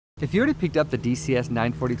If you already picked up the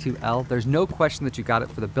DCS-942L, there's no question that you got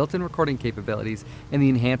it for the built-in recording capabilities and the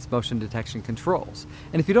enhanced motion detection controls.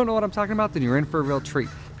 And if you don't know what I'm talking about, then you're in for a real treat,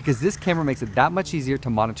 because this camera makes it that much easier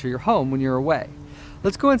to monitor your home when you're away.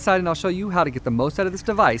 Let's go inside and I'll show you how to get the most out of this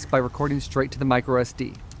device by recording straight to the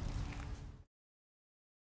microSD.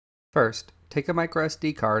 First, take a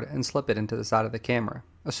microSD card and slip it into the side of the camera,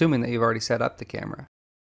 assuming that you've already set up the camera.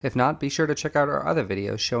 If not, be sure to check out our other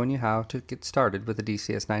videos showing you how to get started with the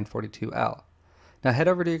DCS-942L. Now head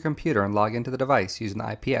over to your computer and log into the device using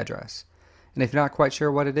the IP address. And if you're not quite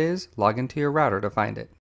sure what it is, log into your router to find it.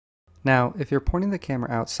 Now, if you're pointing the camera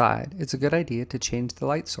outside, it's a good idea to change the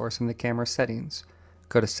light source in the camera settings.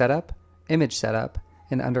 Go to Setup, Image Setup,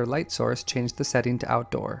 and under Light Source, change the setting to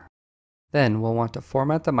Outdoor. Then we'll want to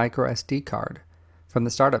format the microSD card. From the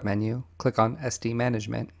Startup menu, click on SD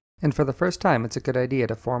Management. And for the first time, it's a good idea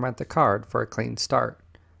to format the card for a clean start.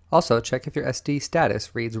 Also, check if your SD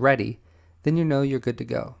status reads Ready, then you know you're good to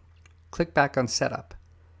go. Click back on Setup.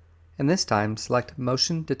 And this time, select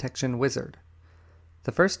Motion Detection Wizard.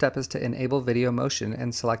 The first step is to enable video motion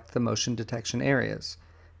and select the motion detection areas.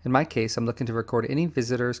 In my case, I'm looking to record any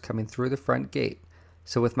visitors coming through the front gate.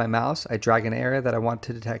 So with my mouse, I drag an area that I want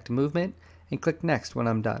to detect movement and click Next when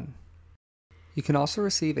I'm done. You can also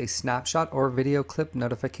receive a snapshot or video clip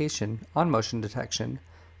notification on motion detection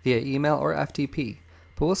via email or FTP,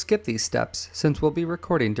 but we'll skip these steps since we'll be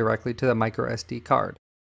recording directly to the microSD card.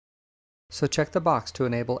 So check the box to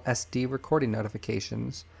enable SD recording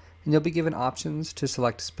notifications, and you'll be given options to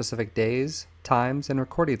select specific days, times, and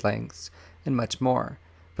recording lengths, and much more,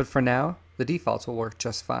 but for now, the defaults will work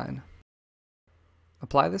just fine.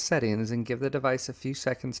 Apply the settings and give the device a few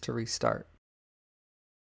seconds to restart.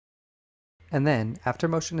 And then, after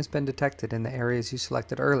motion has been detected in the areas you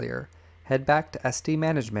selected earlier, head back to SD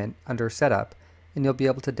Management under Setup, and you'll be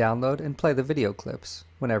able to download and play the video clips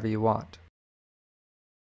whenever you want.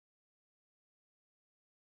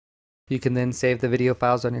 You can then save the video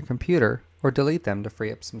files on your computer or delete them to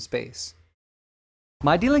free up some space.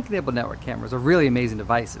 My D-Link enabled network cameras are really amazing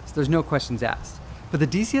devices, there's no questions asked, but the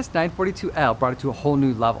DCS-942L brought it to a whole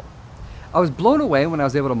new level. I was blown away when I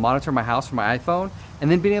was able to monitor my house from my iPhone, and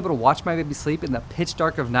then being able to watch my baby sleep in the pitch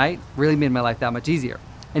dark of night really made my life that much easier.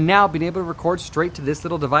 And now being able to record straight to this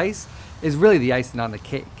little device is really the icing on the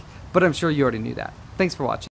cake, but I'm sure you already knew that. Thanks for watching.